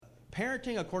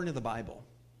parenting according to the Bible.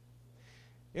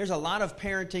 There's a lot of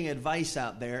parenting advice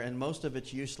out there, and most of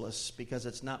it's useless because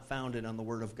it's not founded on the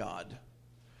Word of God.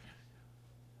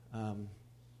 And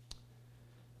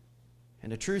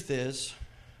the truth is,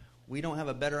 we don't have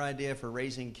a better idea for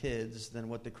raising kids than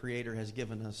what the Creator has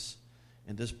given us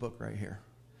in this book right here.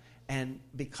 And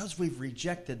because we've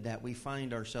rejected that, we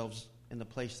find ourselves in the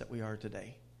place that we are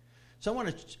today. So I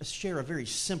want to share a very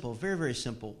simple, very, very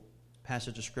simple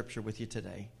passage of Scripture with you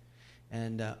today.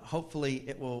 And hopefully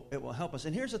it will help us.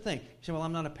 And here's the thing. You say, well,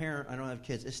 I'm not a parent. I don't have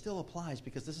kids. It still applies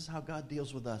because this is how God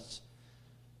deals with us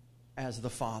as the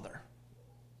Father.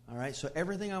 All right? So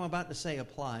everything I'm about to say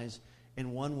applies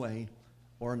in one way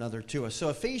or another to us. So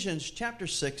Ephesians chapter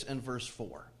 6 and verse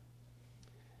 4.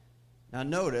 Now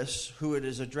notice who it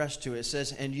is addressed to. It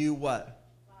says, and you what?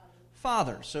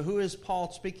 Father. So who is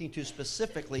Paul speaking to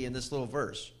specifically in this little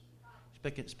verse?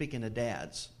 Speaking to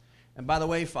dads. And by the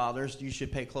way, fathers, you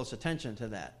should pay close attention to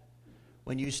that.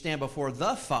 When you stand before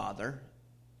the Father,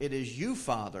 it is you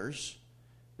fathers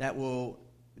that will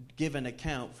give an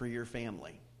account for your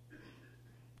family.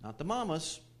 Not the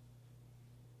mamas.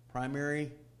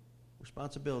 Primary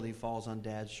responsibility falls on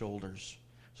dad's shoulders.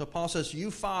 So Paul says,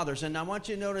 you fathers, and I want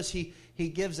you to notice he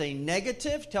gives a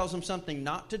negative, tells them something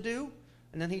not to do,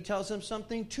 and then he tells them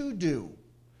something to do.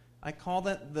 I call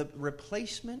that the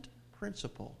replacement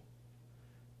principle.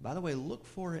 By the way, look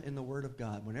for it in the Word of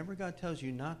God. Whenever God tells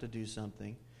you not to do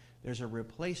something, there's a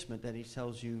replacement that he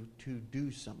tells you to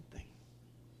do something.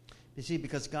 You see,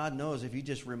 because God knows if you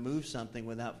just remove something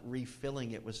without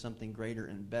refilling it with something greater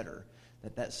and better,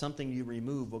 that something you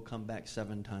remove will come back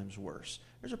 7 times worse.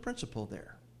 There's a principle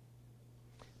there.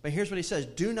 But here's what he says.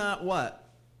 Do not what?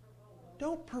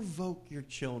 Don't provoke your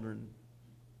children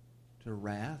to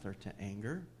wrath or to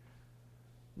anger.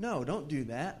 No, don't do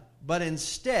that. But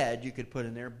instead, you could put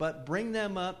in there, but bring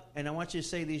them up, and I want you to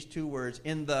say these 2 words,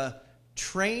 in the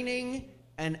training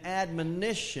and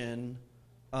admonition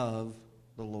of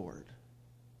the Lord.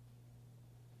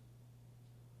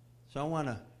 So I want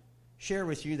to share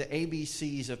with you the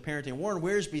ABCs of parenting. Warren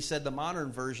Wiersbe said the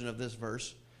modern version of this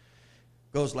verse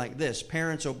goes like this.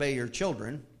 Parents, obey your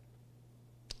children,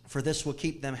 for this will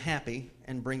keep them happy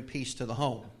and bring peace to the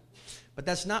home. But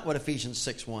that's not what Ephesians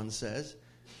 6:1 says.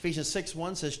 Ephesians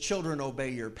 6:1 says, children, obey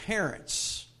your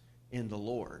parents in the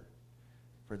Lord,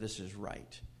 for this is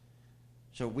right.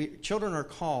 So children are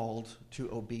called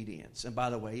to obedience. And by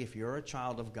the way, if you're a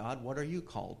child of God, what are you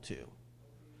called to?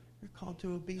 You're called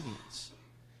to obedience.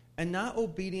 And not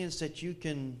obedience that you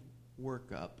can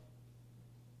work up,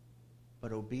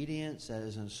 but obedience that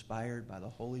is inspired by the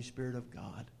Holy Spirit of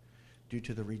God due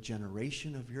to the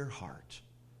regeneration of your heart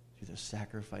through the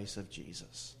sacrifice of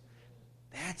Jesus.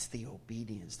 That's the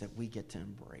obedience that we get to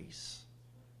embrace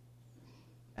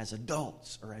as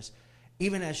adults or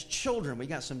even as children. We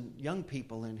got some young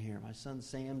people in here. My son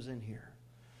Sam's in here.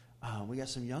 We got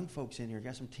some young folks in here. We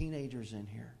got some teenagers in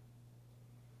here.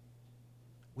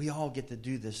 We all get to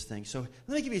do this thing. So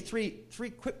let me give you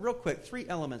three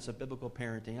elements of biblical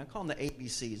parenting. I call them the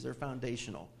ABCs. They're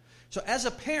foundational. So as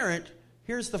a parent,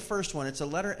 here's the first one. It's a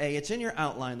letter A. It's in your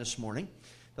outline this morning.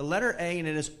 The letter A, and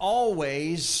it is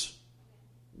always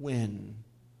win.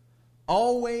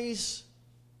 Always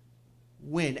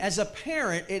win. As a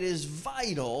parent, it is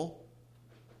vital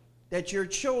that your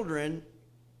children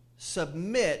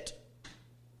submit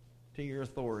to your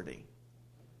authority.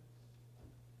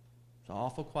 It's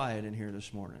awful quiet in here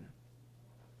this morning.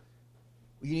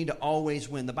 You need to always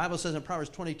win. The Bible says in Proverbs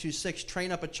 22:6,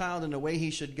 train up a child in the way he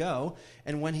should go,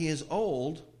 and when he is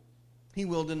old, he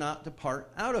will not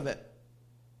depart out of it.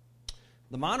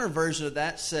 The modern version of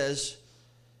that says,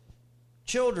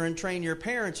 children, train your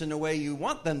parents in the way you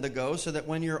want them to go, so that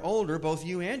when you're older, both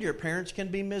you and your parents can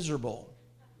be miserable.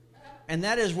 And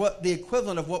that is what the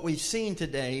equivalent of what we've seen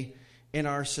today in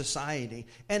our society.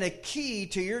 And a key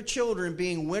to your children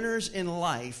being winners in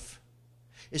life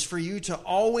is for you to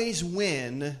always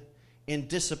win in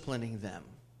disciplining them.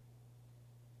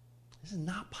 This is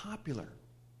not popular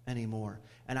anymore.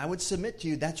 And I would submit to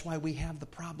you that's why we have the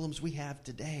problems we have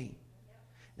today.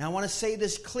 Now I want to say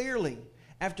this clearly.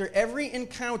 After every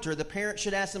encounter, the parent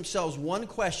should ask themselves one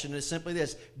question, and it's simply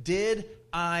this: did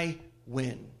I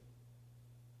win?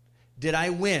 Did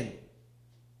I win?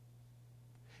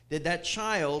 Did that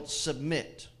child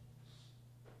submit?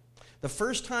 The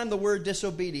first time the word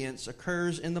disobedience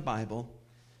occurs in the Bible,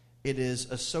 it is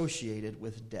associated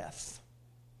with death.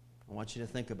 I want you to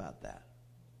think about that.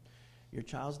 Your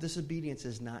child's disobedience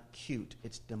is not cute,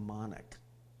 it's demonic.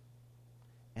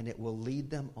 And it will lead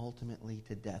them ultimately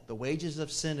to death. The wages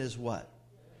of sin is what?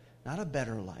 Not a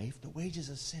better life. The wages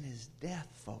of sin is death,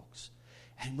 folks.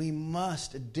 And we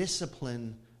must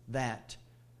discipline that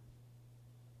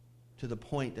to the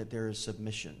point that there is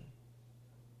submission.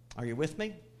 Are you with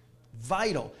me?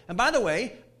 Vital. And by the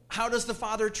way, how does the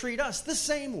Father treat us? The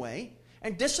same way.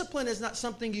 And discipline is not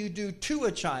something you do to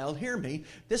a child. Hear me.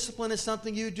 Discipline is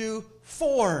something you do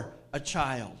for a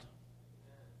child.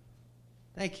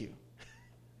 Thank you.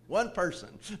 One person.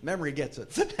 Memory gets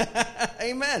it.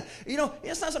 Amen. You know,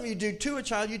 it's not something you do to a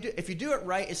child. If you do it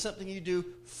right, it's something you do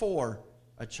for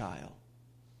a child.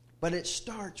 But it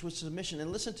starts with submission.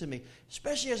 And listen to me,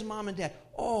 especially as mom and dad.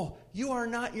 Oh, you are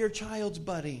not your child's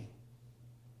buddy.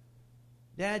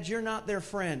 Dad, you're not their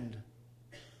friend.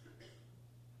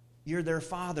 You're their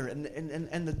father.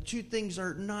 And the two things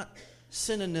are not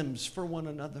synonyms for one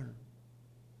another.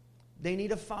 They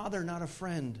need a father, not a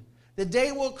friend. The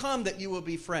day will come that you will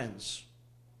be friends.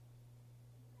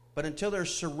 But until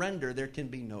there's surrender, there can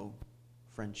be no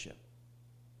friendship.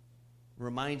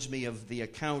 Reminds me of the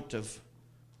account of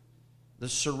the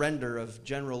surrender of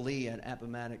General Lee at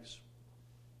Appomattox.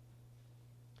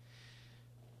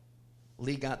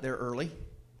 Lee got there early,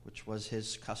 which was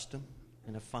his custom,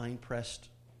 in a fine pressed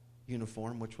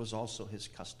uniform, which was also his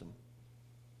custom.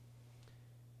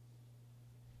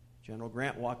 General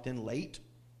Grant walked in late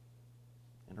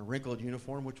in a wrinkled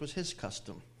uniform, which was his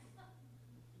custom.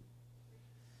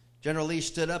 General Lee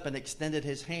stood up and extended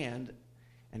his hand,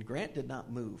 and Grant did not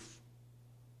move.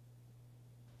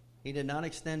 He did not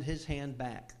extend his hand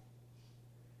back.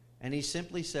 And he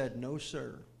simply said, "No,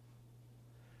 sir.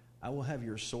 I will have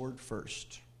your sword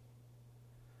first.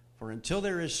 For until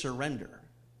there is surrender,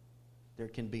 there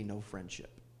can be no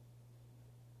friendship."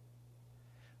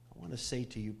 I want to say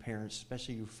to you parents,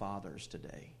 especially you fathers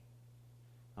today,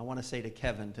 I want to say to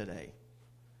Kevin today,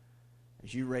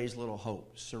 as you raise little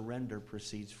Hope, surrender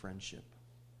precedes friendship.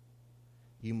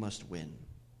 You must win.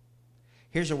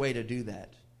 Here's a way to do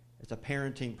that. It's a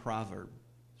parenting proverb.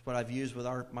 It's what I've used with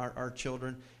our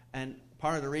children. And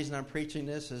part of the reason I'm preaching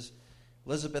this is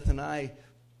Elizabeth and I,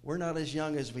 we're not as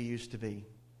young as we used to be.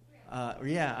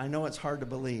 Yeah, I know it's hard to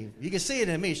believe. You can see it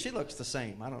in me. She looks the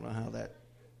same. I don't know how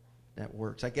that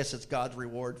works. I guess it's God's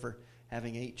reward for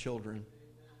having 8 children.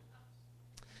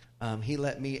 He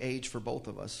let me age for both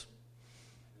of us.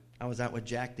 I was out with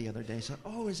Jack the other day. He said,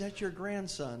 "Oh, is that your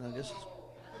grandson?"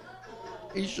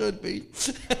 He should be.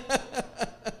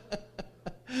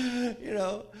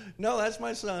 No, that's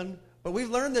my son. But we've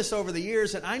learned this over the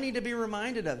years, and I need to be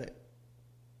reminded of it.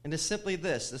 And it's simply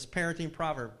this parenting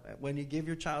proverb. When you give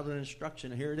your child an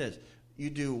instruction, here it is.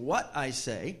 You do what I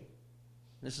say.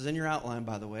 This is in your outline,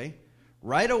 by the way.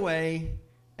 Right away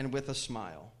and with a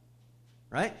smile.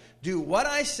 Right? Do what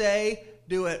I say.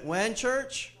 Do it when,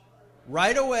 church?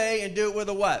 Right away, and do it with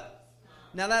a what?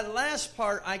 Now, that last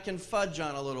part I can fudge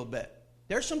on a little bit.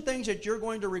 There's some things that you're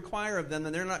going to require of them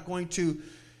that they're not going to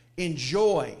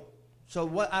enjoy. So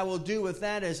what I will do with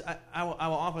that is I will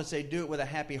often say, do it with a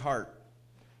happy heart.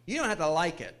 You don't have to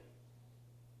like it.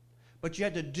 But you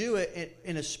have to do it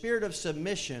in a spirit of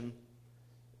submission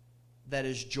that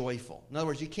is joyful. In other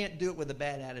words, you can't do it with a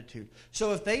bad attitude.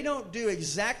 So if they don't do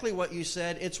exactly what you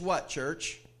said, it's what,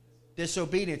 church?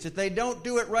 Disobedience. If they don't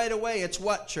do it right away, it's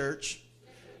what, church?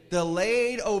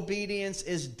 Delayed obedience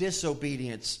is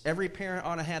disobedience. Every parent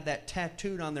ought to have that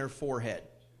tattooed on their forehead.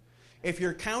 If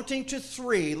you're counting to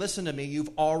 3, listen to me,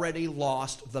 you've already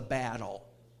lost the battle.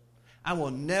 I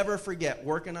will never forget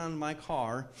working on my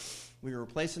car. We were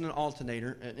replacing an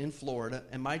alternator in Florida,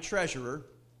 and my treasurer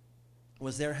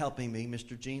was there helping me,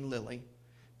 Mr. Gene Lilly.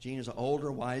 Gene is an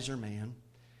older, wiser man.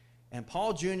 And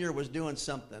Paul Jr. was doing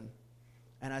something.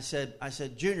 And I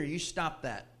said, "Junior, you stop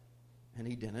that." And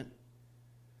he didn't.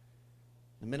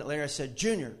 A minute later, I said,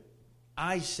 "Junior,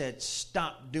 I said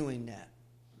stop doing that."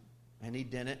 And he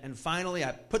didn't. And finally,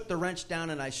 I put the wrench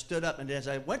down and I stood up. And as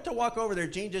I went to walk over there,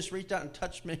 Gene just reached out and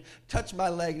touched my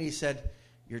leg. And he said,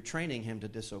 "You're training him to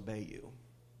disobey you."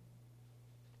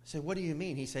 I said, "What do you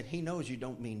mean?" He said, "He knows you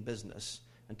don't mean business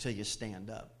until you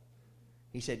stand up."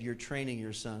 He said, "You're training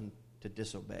your son to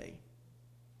disobey."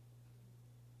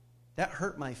 That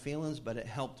hurt my feelings, but it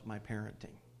helped my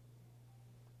parenting.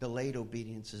 Delayed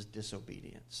obedience is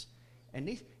disobedience. And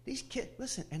these kids,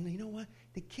 listen, and you know what?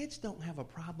 The kids don't have a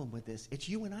problem with this. It's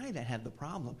you and I that have the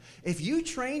problem. If you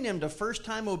train them to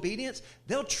first-time obedience,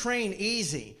 they'll train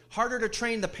easy. Harder to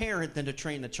train the parent than to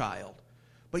train the child.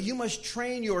 But you must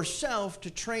train yourself to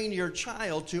train your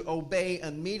child to obey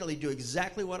immediately, do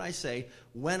exactly what I say,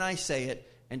 when I say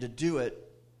it, and to do it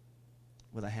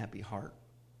with a happy heart.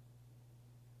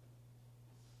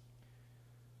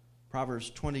 Proverbs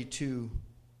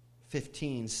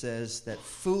 22:15 says that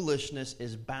foolishness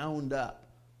is bound up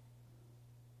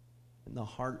in the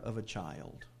heart of a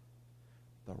child,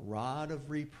 the rod of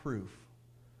reproof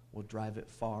will drive it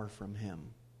far from him.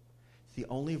 It's the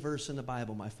only verse in the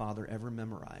Bible my father ever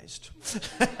memorized.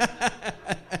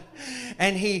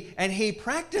 and he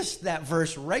practiced that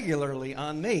verse regularly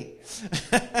on me.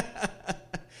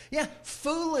 Yeah,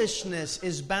 foolishness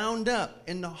is bound up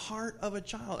in the heart of a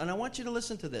child. And I want you to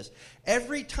listen to this.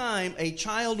 Every time a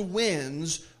child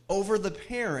wins over the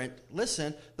parent,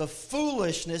 listen, the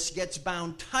foolishness gets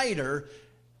bound tighter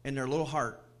in their little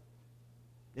heart.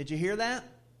 Did you hear that?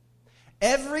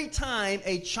 Every time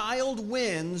a child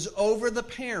wins over the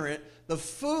parent, the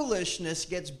foolishness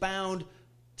gets bound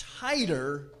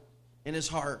tighter in his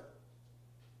heart.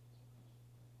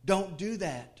 Don't do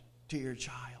that to your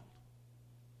child.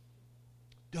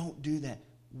 Don't do that.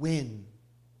 Win.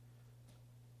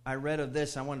 I read of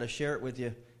this. I wanted to share it with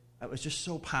you. It was just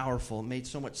so powerful. It made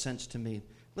so much sense to me.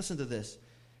 Listen to this.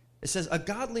 It says, a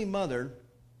godly mother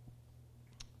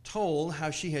told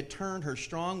how she had turned her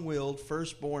strong-willed,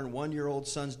 firstborn, 1-year-old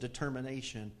son's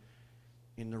determination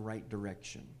in the right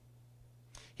direction.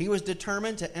 He was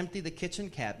determined to empty the kitchen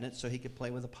cabinet so he could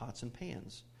play with the pots and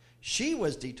pans. She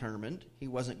was determined he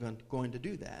wasn't going to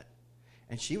do that.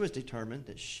 And she was determined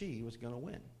that she was going to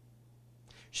win.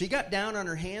 She got down on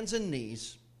her hands and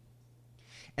knees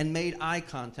and made eye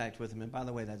contact with him. And by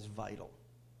the way, that's vital.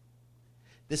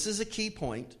 This is a key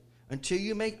point. Until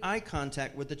you make eye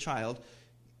contact with the child,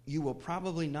 you will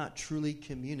probably not truly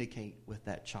communicate with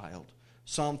that child.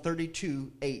 Psalm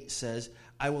 32:8 says,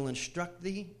 I will instruct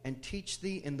thee and teach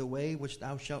thee in the way which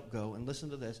thou shalt go. And listen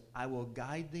to this. I will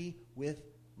guide thee with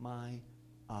my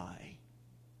eye.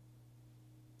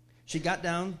 She got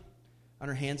down on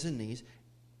her hands and knees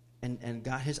and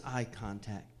got his eye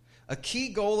contact. A key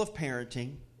goal of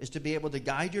parenting is to be able to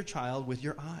guide your child with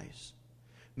your eyes.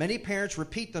 Many parents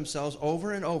repeat themselves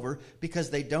over and over because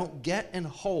they don't get and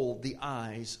hold the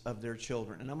eyes of their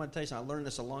children. And I'm going to tell you something. I learned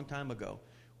this a long time ago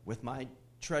with my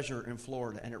treasure in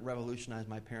Florida, and it revolutionized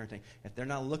my parenting. If they're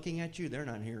not looking at you, they're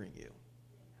not hearing you.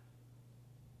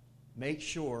 Make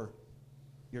sure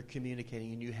you're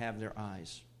communicating and you have their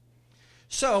eyes.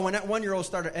 So when that 1-year-old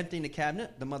started emptying the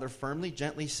cabinet, the mother firmly,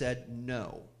 gently said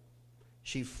no.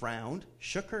 She frowned,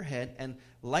 shook her head, and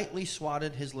lightly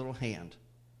swatted his little hand.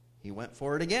 He went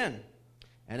for it again.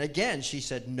 And again she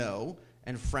said no,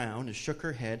 and frowned and shook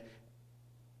her head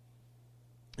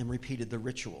and repeated the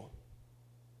ritual.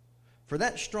 For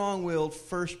that strong-willed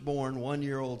firstborn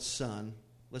 1-year-old son,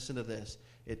 listen to this,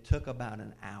 it took about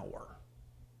an hour.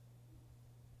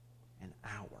 An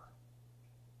hour.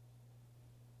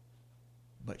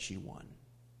 But she won.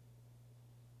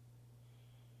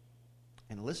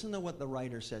 And listen to what the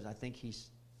writer says. I think he's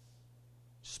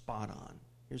spot on.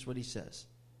 Here's what he says.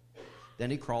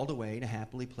 Then he crawled away to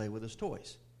happily play with his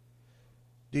toys.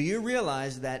 Do you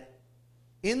realize that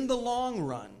in the long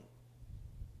run,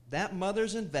 that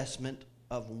mother's investment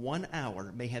of 1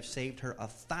 hour may have saved her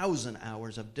 1,000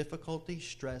 hours of difficulty,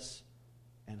 stress,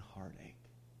 and heartache?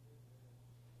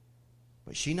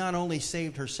 But she not only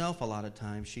saved herself a lot of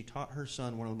time, she taught her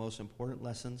son one of the most important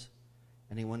lessons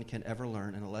anyone can ever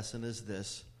learn, and the lesson is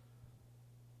this: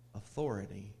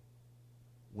 authority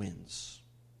wins.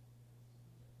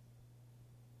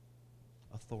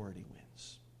 Authority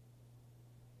wins.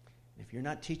 If you're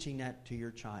not teaching that to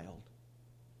your child,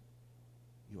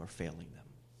 you are failing them.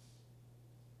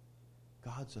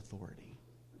 God's authority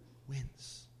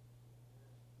wins.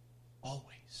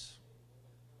 Always.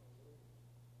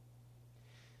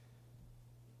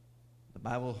 The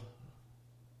Bible,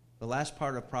 the last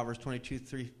part of Proverbs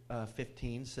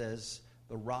 22:15 says,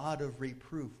 the rod of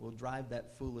reproof will drive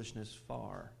that foolishness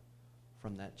far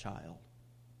from that child.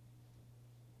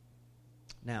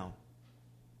 Now,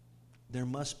 there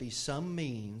must be some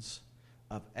means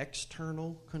of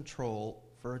external control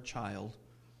for a child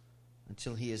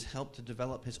until he is helped to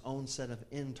develop his own set of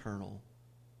internal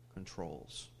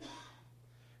controls.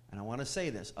 And I want to say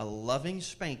this, a loving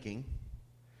spanking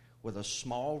with a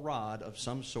small rod of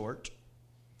some sort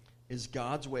is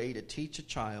God's way to teach a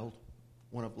child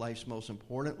one of life's most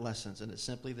important lessons, and it's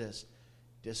simply this: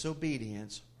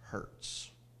 disobedience hurts.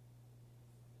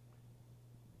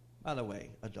 By the way,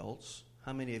 adults,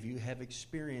 how many of you have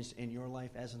experienced in your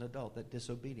life as an adult that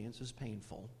disobedience is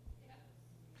painful? Yes.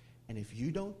 And if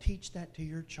you don't teach that to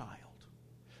your child,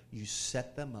 you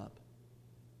set them up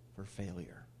for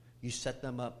failure. You set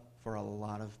them up for a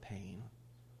lot of pain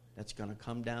that's going to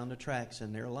come down the tracks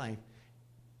in their life.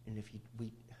 And if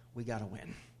we got to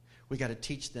win. We got to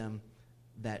teach them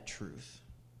that truth.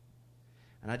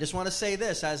 And I just want to say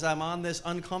this as I'm on this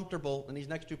uncomfortable, and these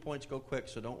next 2 points go quick,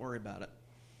 so don't worry about it.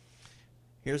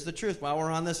 Here's the truth while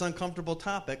we're on this uncomfortable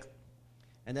topic,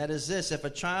 and that is this: if a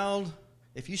child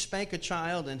If you spank a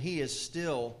child and he is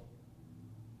still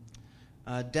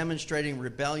demonstrating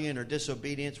rebellion or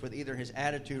disobedience with either his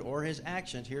attitude or his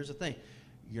actions, here's the thing: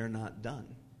 you're not done.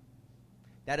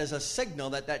 That is a signal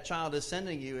that that child is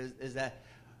sending you is that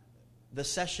the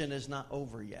session is not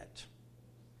over yet.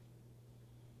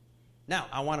 Now,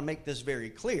 I want to make this very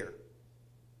clear.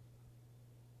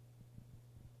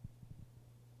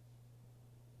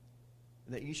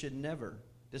 That you should never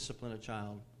discipline a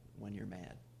child when you're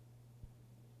mad,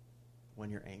 when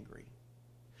you're angry.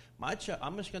 I'm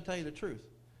just going to tell you the truth.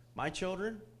 My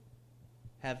children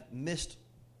have missed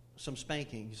some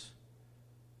spankings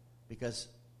because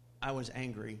I was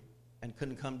angry and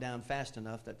couldn't come down fast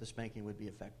enough that the spanking would be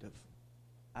effective.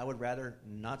 I would rather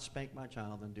not spank my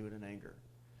child than do it in anger.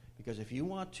 Because if you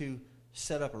want to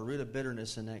set up a root of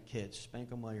bitterness in that kid,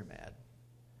 spank them while you're mad.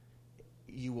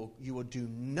 You will do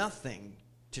nothing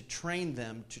to train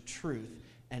them to truth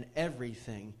and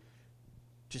everything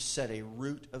to set a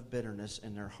root of bitterness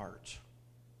in their heart.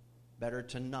 Better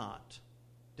to not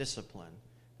discipline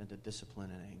than to discipline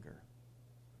in anger.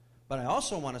 But I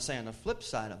also want to say on the flip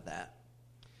side of that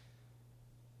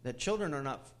children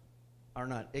are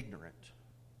not ignorant.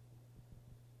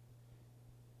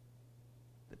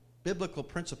 The biblical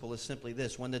principle is simply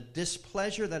this: when the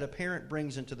displeasure that a parent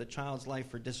brings into the child's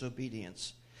life for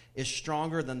disobedience is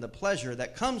stronger than the pleasure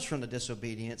that comes from the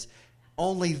disobedience,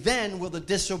 only then will the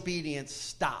disobedience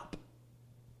stop.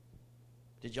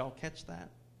 Did y'all catch that?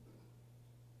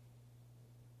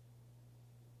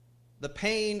 The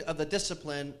pain of the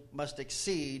discipline must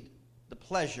exceed the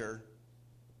pleasure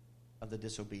of the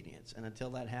disobedience. And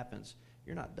until that happens,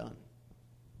 you're not done.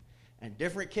 And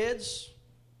different kids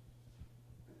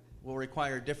will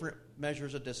require different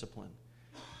measures of discipline.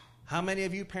 How many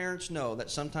of you parents know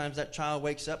that sometimes that child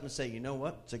wakes up and say, you know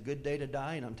what, it's a good day to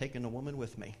die and I'm taking a woman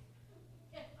with me?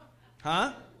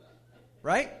 Huh?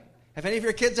 Right? Have any of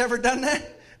your kids ever done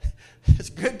that? It's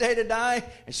a good day to die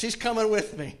and she's coming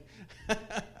with me.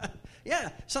 Yeah,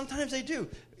 sometimes they do.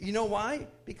 You know why?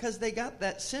 Because they got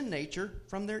that sin nature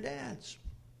from their dads.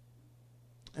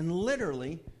 And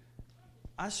literally,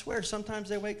 I swear, sometimes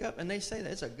they wake up and they say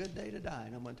that it's a good day to die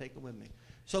and I'm going to take it with me.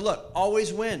 So look,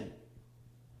 always win.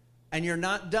 And you're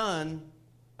not done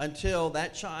until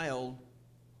that child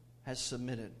has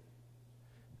submitted.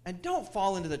 And don't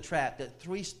fall into the trap that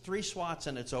three swats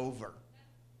and it's over.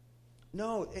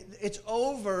 No, it's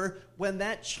over when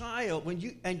that child,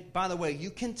 and by the way, you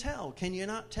can tell. Can you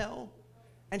not tell?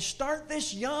 And start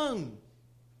this young.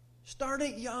 Start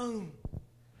it young.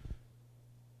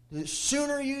 The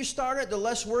sooner you start it, the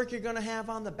less work you're going to have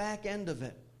on the back end of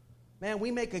it. Man, we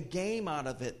make a game out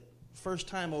of it. First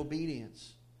time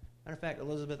obedience. Matter of fact,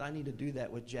 Elizabeth, I need to do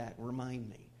that with Jack. Remind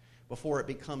me before it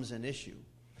becomes an issue.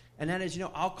 And that is,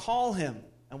 I'll call him.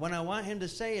 And what I want him to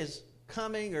say is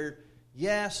coming or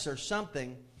yes or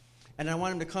something. And I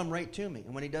want him to come right to me.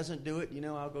 And when he doesn't do it,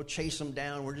 I'll go chase him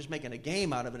down. We're just making a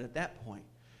game out of it at that point.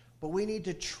 But we need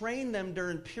to train them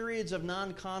during periods of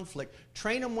non-conflict.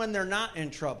 Train them when they're not in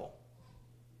trouble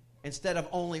instead of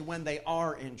only when they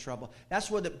are in trouble. That's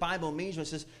what the Bible means when it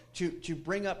says to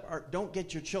bring up, or don't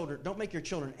make your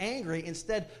children angry.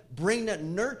 Instead,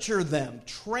 nurture them,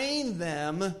 train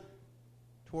them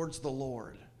towards the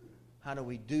Lord. How do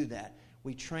we do that?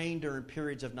 We train during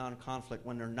periods of non-conflict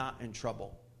when they're not in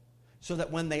trouble. So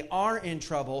that when they are in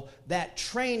trouble, that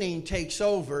training takes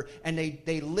over and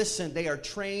they listen. They are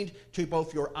trained to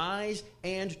both your eyes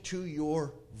and to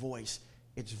your voice.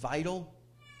 It's vital.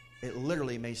 It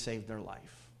literally may save their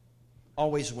life.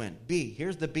 Always win. B.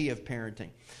 Here's the B of parenting.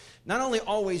 Not only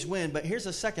always win, but here's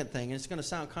the second thing. And it's going to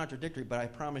sound contradictory, but I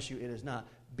promise you it is not.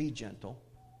 Be gentle.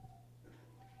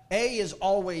 A is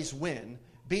always win.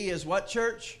 B is what,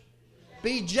 church?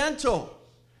 Be gentle.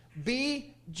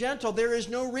 Be gentle. There is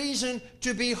no reason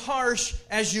to be harsh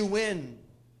as you win.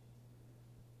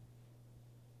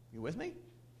 You with me?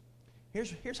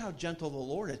 Here's how gentle the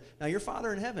Lord is. Now, your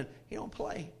Father in heaven, He don't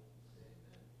play.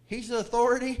 He's the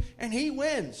authority, and He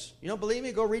wins. You don't believe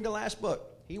me? Go read the last book.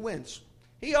 He wins.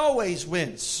 He always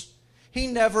wins. He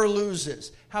never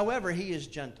loses. However, He is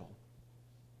gentle.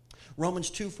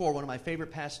 Romans 2:4, one of my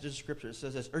favorite passages of Scripture,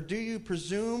 says this: or do you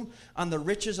presume on the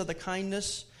riches of the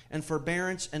kindness and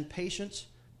forbearance and patience?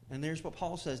 And there's what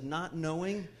Paul says, not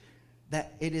knowing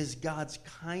that it is God's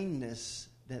kindness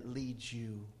that leads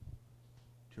you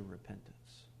to repentance.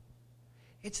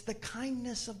 It's the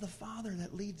kindness of the Father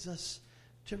that leads us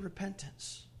to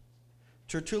repentance.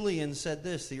 Tertullian said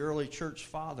this, the early church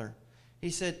father. He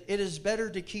said, it is better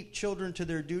to keep children to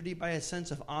their duty by a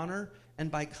sense of honor and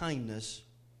by kindness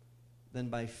than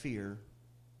by fear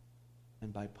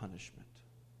and by punishment.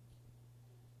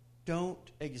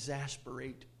 Don't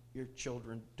exasperate your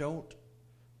children. Don't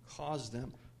cause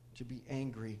them to be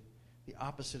angry. The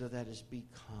opposite of that is be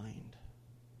kind.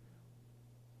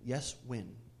 Yes,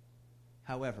 win.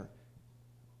 However,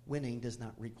 winning does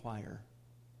not require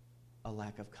a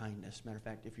lack of kindness. Matter of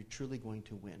fact, if you're truly going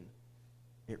to win,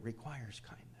 it requires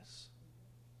kindness.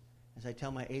 As I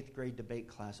tell my 8th grade debate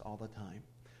class all the time,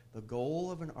 the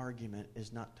goal of an argument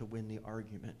is not to win the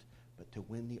argument, but to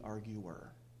win the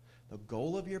arguer. The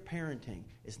goal of your parenting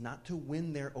is not to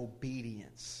win their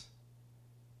obedience.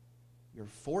 You're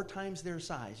 4 times their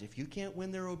size. If you can't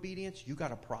win their obedience, you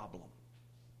got a problem.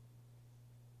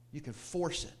 You can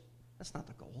force it. That's not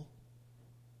the goal.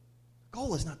 The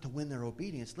goal is not to win their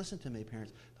obedience. Listen to me,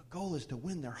 parents. The goal is to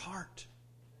win their heart.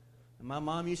 And my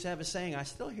mom used to have a saying, I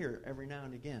still hear it every now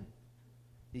and again.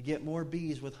 You get more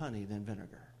bees with honey than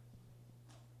vinegar.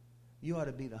 You ought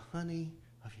to be the honey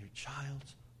of your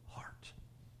child's heart.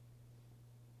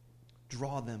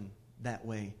 Draw them that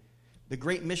way. The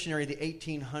great missionary of the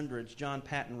 1800s, John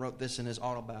Patton, wrote this in his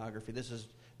autobiography. This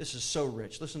is so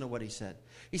rich. Listen to what he said.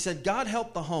 He said, God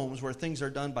help the homes where things are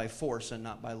done by force and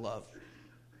not by love.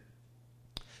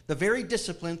 The very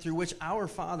discipline through which our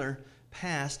Father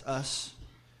passed us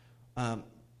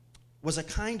was a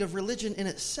kind of religion in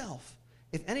itself.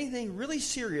 If anything really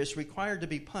serious required to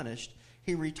be punished,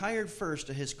 he retired first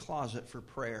to his closet for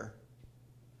prayer.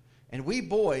 And we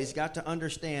boys got to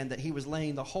understand that he was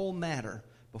laying the whole matter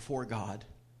before God.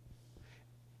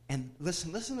 And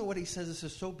listen to what he says. This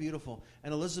is so beautiful.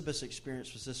 And Elizabeth's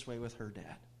experience was this way with her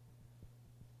dad.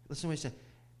 Listen to what he said.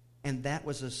 And that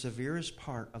was the severest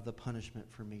part of the punishment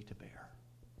for me to bear.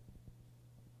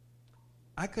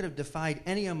 I could have defied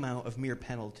any amount of mere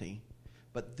penalty,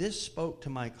 but this spoke to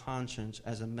my conscience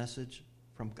as a message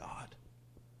from God.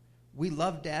 We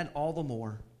loved Dad all the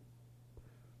more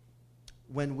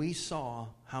when we saw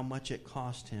how much it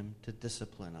cost him to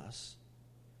discipline us.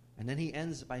 And then he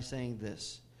ends by saying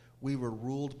this: we were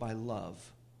ruled by love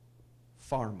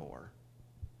far more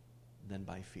than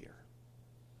by fear.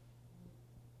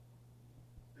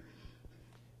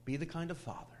 Be the kind of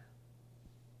father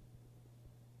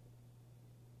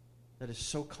that is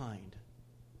so kind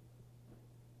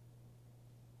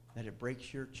that it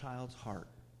breaks your child's heart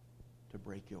to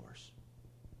break yours.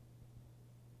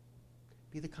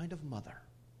 Be the kind of mother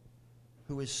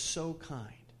who is so kind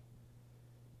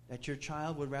that your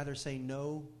child would rather say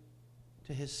no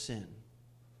to his sin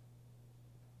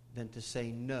than to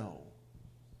say no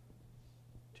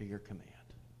to your command.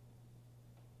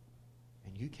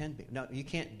 And you can be. No, you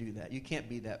can't do that. You can't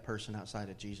be that person outside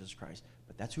of Jesus Christ.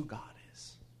 But that's who God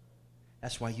is.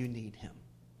 That's why you need him.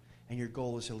 And your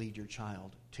goal is to lead your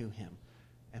child to him.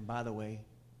 And by the way,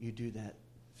 you do that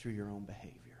through your own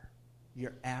behavior.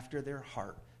 You're after their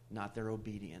heart, not their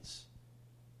obedience.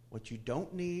 What you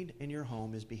don't need in your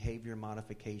home is behavior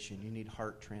modification. You need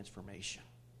heart transformation.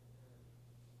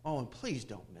 Oh, and please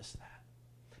don't miss that.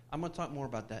 I'm going to talk more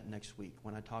about that next week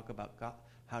when I talk about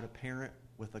how to parent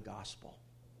with the gospel.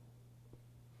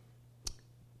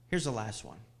 Here's the last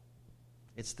one.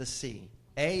 It's the C.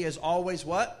 A is always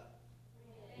what?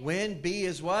 Win. B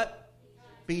is what?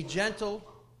 Be gentle.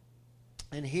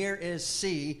 And here is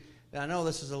C. I know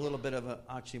this is a little bit of an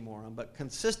oxymoron, but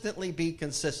consistently be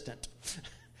consistent.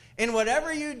 In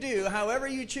whatever you do, however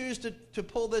you choose to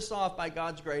pull this off by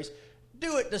God's grace,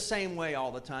 do it the same way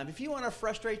all the time. If you want to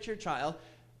frustrate your child,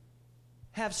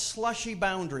 have slushy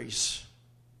boundaries.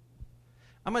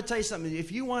 I'm going to tell you something.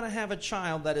 If you want to have a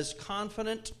child that is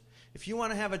confident, if you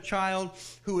want to have a child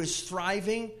who is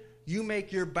thriving, you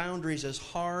make your boundaries as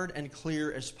hard and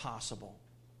clear as possible.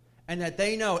 And that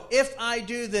they know, if I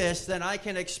do this, then I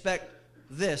can expect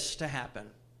this to happen.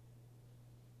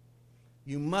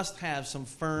 You must have some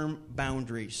firm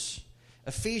boundaries.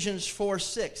 Ephesians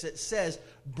 4:6, it says,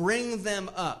 bring them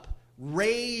up,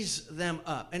 raise them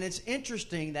up. And it's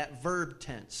interesting, that verb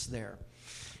tense there.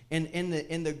 In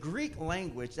the Greek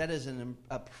language, that is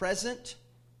a present,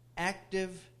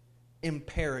 active,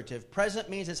 imperative. Present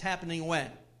means it's happening when?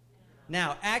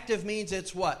 Now, active means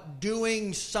it's what?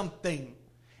 Doing something.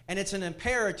 And it's an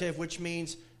imperative, which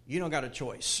means you don't got a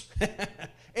choice.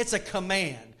 It's a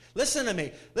command. Listen to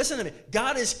me. Listen to me.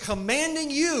 God is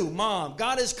commanding you, Mom.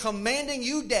 God is commanding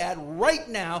you, Dad, right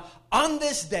now on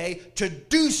this day to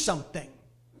do something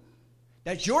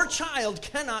that your child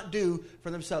cannot do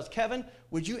for themselves. Kevin,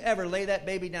 would you ever lay that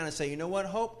baby down and say, you know what,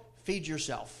 Hope? Feed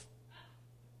yourself.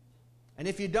 And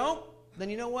if you don't, then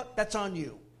you know what? That's on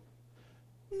you.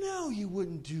 No, you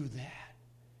wouldn't do that.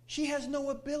 She has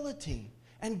no ability.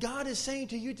 And God is saying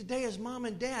to you today as mom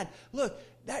and dad, look,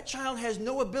 that child has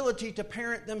no ability to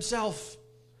parent themselves.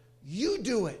 You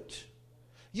do it.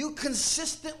 You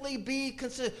consistently be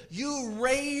consistent. You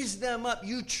raise them up.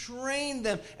 You train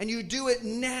them. And you do it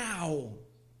now.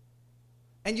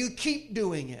 And you keep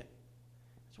doing it.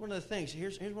 It's one of the things.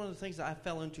 Here's one of the things that I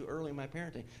fell into early in my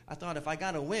parenting. I thought if I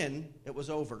got a win, it was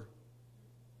over.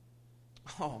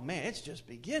 Oh, man, it's just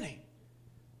beginning.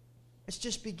 It's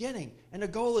just beginning. And the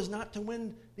goal is not to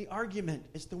win the argument.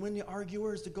 It's to win the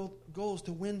arguers. The goal is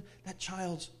to win that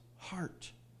child's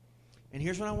heart. And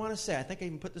here's what I want to say. I think I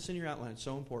even put this in your outline. It's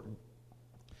so important.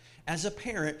 As a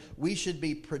parent, we should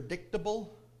be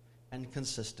predictable and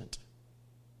consistent.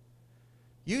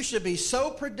 You should be so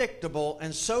predictable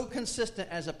and so consistent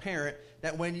as a parent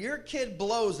that when your kid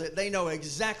blows it, they know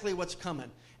exactly what's coming.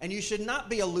 And you should not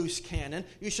be a loose cannon.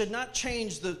 You should not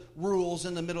change the rules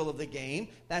in the middle of the game.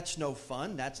 That's no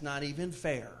fun. That's not even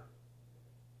fair.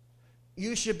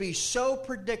 You should be so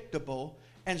predictable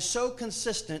and so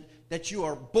consistent that you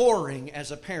are boring as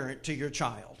a parent to your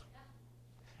child.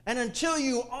 And until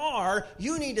you are,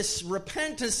 you need to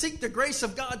repent and seek the grace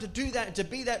of God to do that, to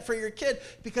be that for your kid,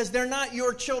 because they're not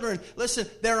your children. Listen,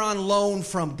 they're on loan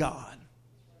from God.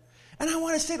 And I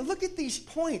want to say, look at these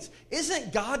points.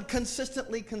 Isn't God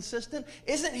consistently consistent?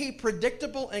 Isn't He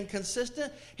predictable and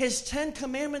consistent? His 10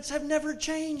 commandments have never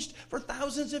changed for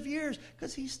thousands of years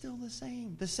because He's still the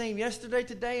same. The same yesterday,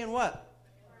 today, and what?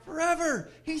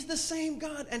 Forever. He's the same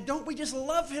God. And don't we just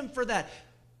love Him for that?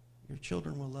 Your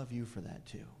children will love you for that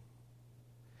too.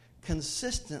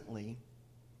 Consistently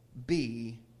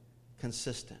be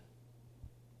consistent.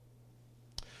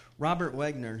 Robert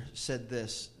Wagner said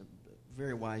this, a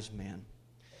very wise man.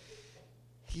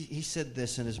 He said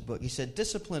this in his book. He said,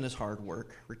 discipline is hard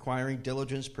work, requiring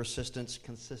diligence, persistence,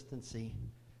 consistency,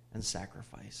 and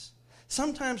sacrifice.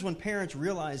 Sometimes when parents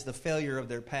realize the failure of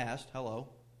their past,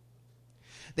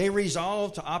 they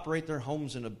resolve to operate their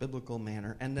homes in a biblical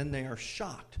manner, and then they are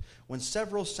shocked when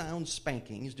several sound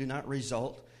spankings do not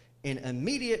result in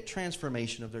immediate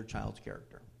transformation of their child's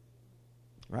character.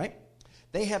 Right?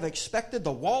 They have expected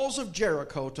the walls of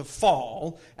Jericho to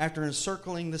fall after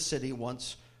encircling the city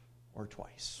once or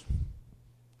twice.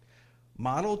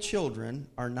 Model children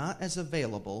are not as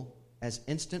available as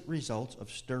instant results of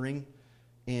stirring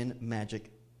in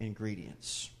magic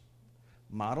ingredients.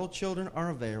 Model children are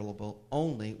available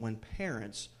only when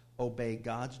parents obey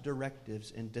God's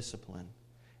directives and discipline,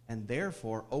 and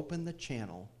therefore open the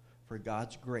channel for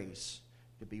God's grace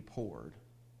to be poured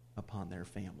upon their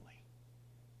family.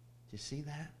 Do you see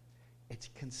that? It's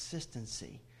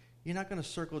consistency. You're not going to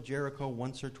circle Jericho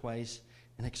once or twice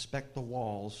and expect the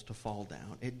walls to fall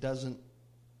down. It does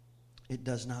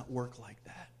not work like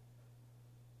that.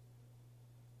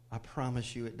 I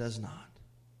promise you it does not.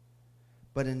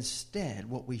 But instead,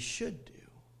 what we should do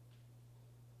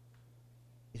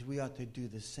is we ought to do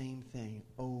the same thing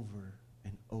over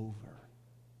and over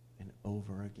and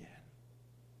over again.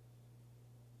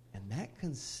 And that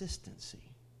consistency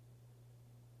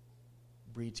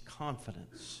breeds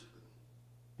confidence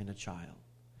in a child.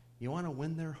 You want to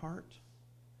win their heart?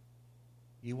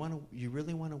 You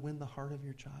really want to win the heart of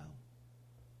your child?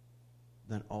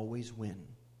 Then always win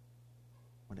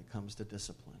when it comes to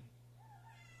discipline.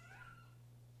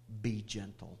 Be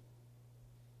gentle.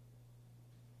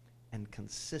 And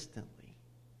consistently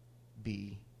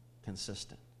be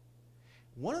consistent.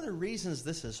 One of the reasons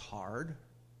this is hard,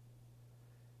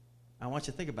 I want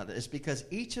you to think about it, is because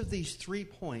each of these 3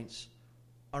 points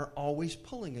are always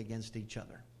pulling against each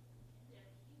other.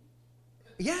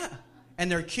 Yeah.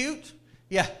 And they're cute?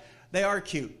 Yeah, they are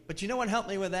cute. But you know what helped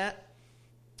me with that?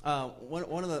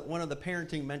 One of the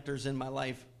parenting mentors in my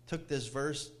life took this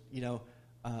verse,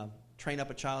 train up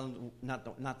a child,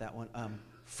 not that one.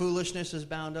 Foolishness is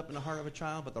bound up in the heart of a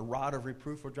child, but the rod of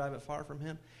reproof will drive it far from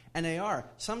him. And they are.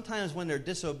 Sometimes when they're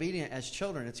disobedient as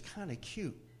children, it's kind of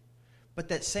cute. But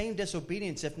that same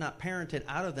disobedience, if not parented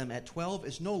out of them at 12,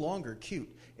 is no longer cute.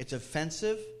 It's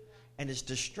offensive and it's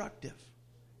destructive.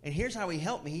 And here's how he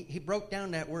helped me. He broke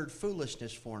down that word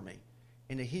foolishness for me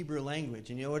in the Hebrew language.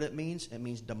 And you know what it means? It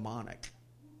means demonic.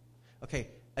 Okay,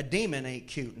 a demon ain't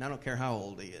cute, and I don't care how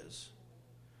old he is.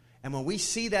 And when we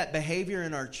see that behavior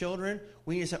in our children,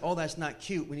 we need to say, oh, that's not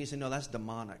cute. We need to say, no, that's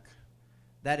demonic.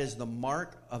 That is the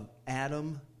mark of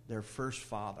Adam, their first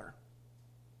father.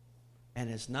 And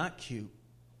it's not cute.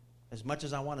 As much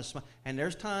as I want to smile. And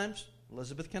there's times,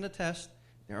 Elizabeth can attest,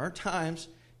 there are times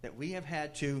that we have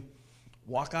had to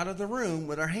walk out of the room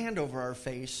with our hand over our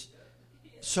face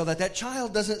so that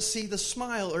child doesn't see the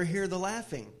smile or hear the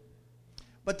laughing.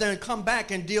 But then come back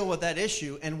and deal with that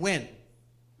issue and win.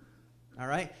 All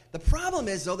right? The problem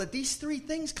is, though, that these 3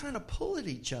 things kind of pull at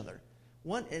each other.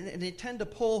 And they tend to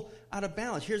pull out of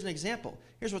balance. Here's an example.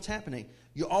 Here's what's happening.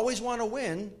 You always want to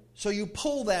win, so you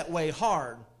pull that way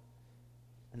hard.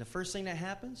 And the first thing that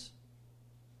happens,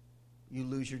 you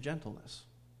lose your gentleness.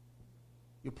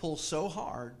 You pull so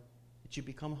hard that you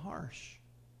become harsh.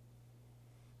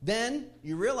 Then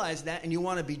you realize that and you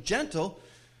want to be gentle,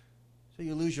 so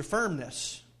you lose your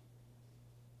firmness.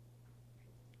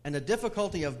 And the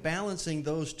difficulty of balancing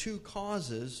those two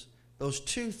causes, those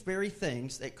two very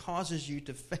things that causes you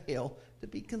to fail to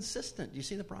be consistent. Do you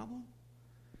see the problem?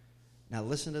 Now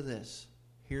listen to this.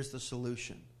 Here's the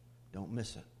solution. Don't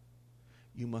miss it.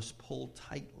 You must pull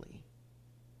tightly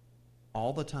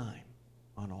all the time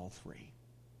on all three.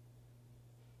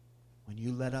 When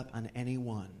you let up on any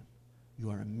one, you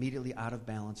are immediately out of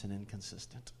balance and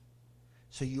inconsistent.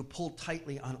 So you pull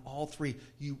tightly on all three.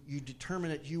 You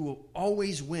determine that you will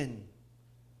always win.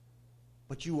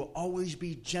 But you will always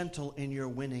be gentle in your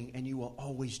winning, and you will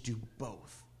always do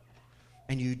both.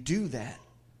 And you do that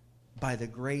by the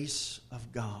grace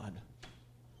of God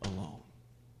alone.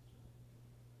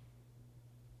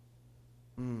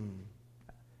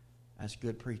 That's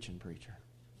good preaching, preacher.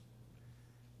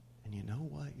 And you know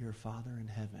what? Your Father in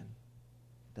heaven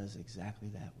does exactly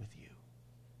that with you.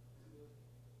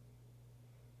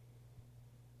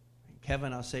 And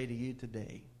Kevin, I'll say to you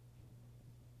today,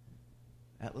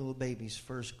 that little baby's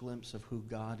first glimpse of who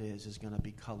God is going to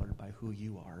be colored by who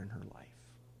you are in her life.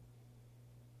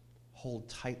 Hold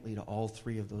tightly to all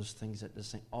three of those things that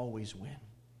this thing always win.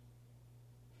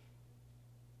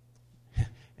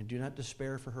 And do not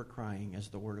despair for her crying, as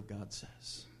the Word of God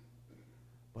says.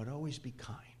 But always be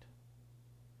kind.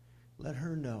 Let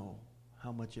her know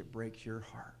how much it breaks your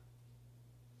heart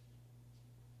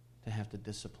to have to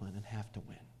discipline and have to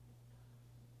win.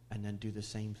 And then do the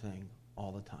same thing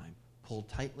all the time. Pull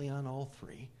tightly on all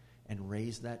three and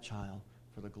raise that child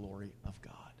for the glory of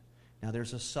God. Now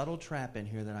there's a subtle trap in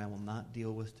here that I will not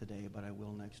deal with today, but I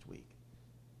will next week.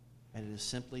 And it is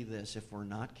simply this: if we're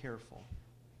not careful,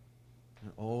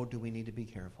 and oh, do we need to be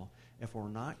careful? If we're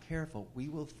not careful, we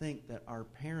will think that our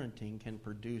parenting can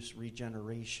produce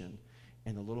regeneration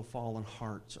in the little fallen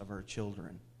hearts of our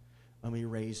children when we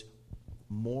raise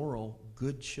moral,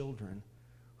 good children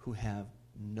who have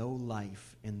no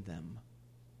life in them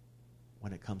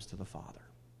when it comes to the Father.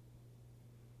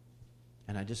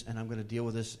 And I'm going to deal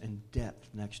with this in depth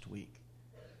next week.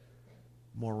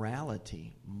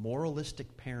 Moralistic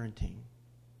parenting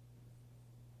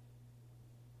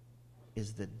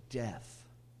is the death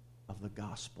of the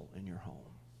gospel in your home.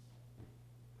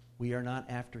 We are not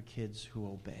after kids who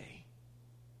obey.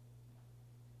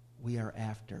 We are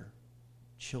after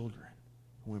children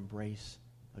who embrace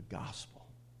the gospel.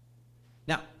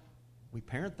 Now, we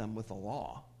parent them with the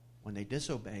law. When they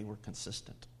disobey, we're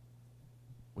consistent.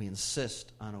 We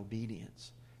insist on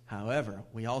obedience. However,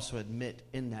 we also admit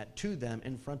in that to them,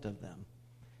 in front of them,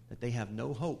 that they have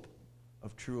no hope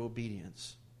of true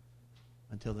obedience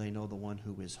until they know the one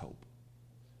who is hope.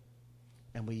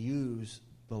 And we use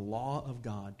the law of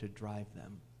God to drive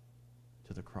them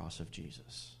to the cross of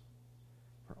Jesus.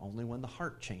 For only when the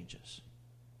heart changes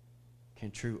can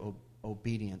true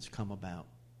obedience come about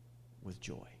with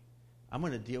joy. I'm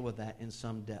going to deal with that in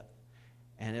some depth.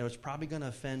 And it was probably going to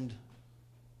offend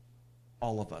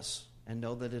all of us. And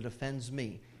know that it offends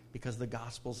me because the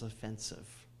gospel's offensive.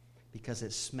 Because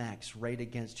it smacks right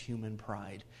against human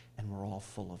pride. And we're all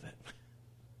full of it.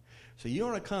 So you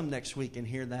want to come next week and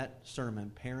hear that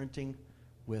sermon, Parenting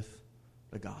with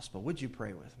the Gospel. Would you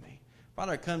pray with me?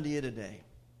 Father, I come to you today.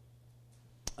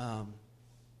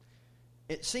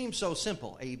 It seems so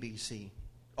simple, ABC.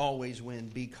 Always win,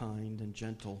 be kind and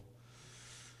gentle.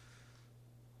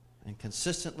 And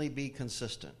consistently be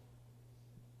consistent.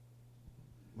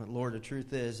 But Lord, the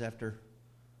truth is, after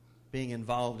being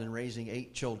involved in raising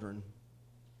 8 children,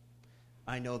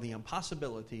 I know the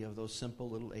impossibility of those simple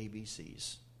little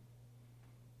ABCs.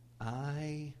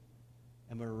 I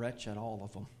am a wretch at all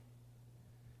of them.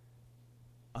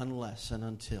 Unless and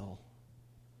until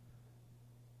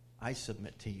I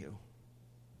submit to you.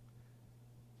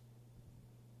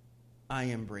 I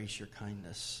embrace your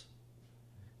kindness.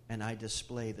 And I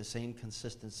display the same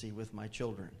consistency with my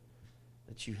children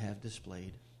that you have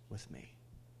displayed with me.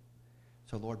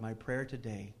 So, Lord, my prayer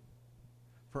today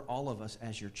for all of us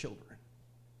as your children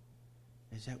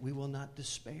is that we will not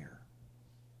despair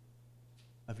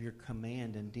of your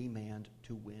command and demand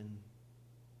to win.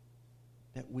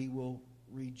 That we will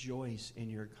rejoice in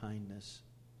your kindness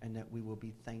and that we will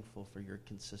be thankful for your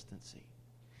consistency.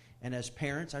 And as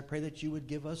parents, I pray that you would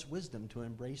give us wisdom to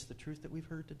embrace the truth that we've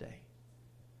heard today.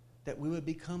 That we would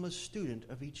become a student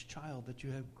of each child that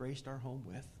you have graced our home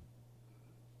with.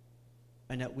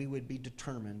 and that we would be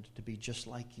determined to be just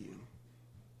like you,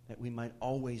 that we might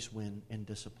always win in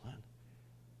discipline.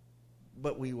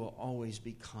 But we will always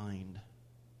be kind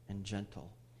and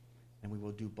gentle, and we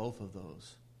will do both of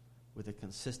those with a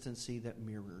consistency that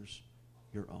mirrors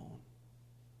your own.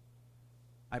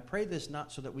 I pray this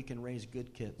not so that we can raise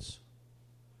good kids.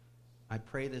 I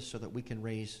pray this so that we can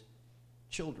raise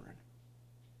children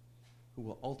who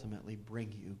will ultimately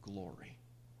bring you glory.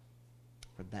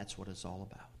 For that's what it's all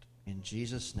about. In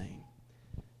Jesus' name,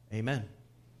 amen.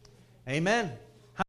 Amen.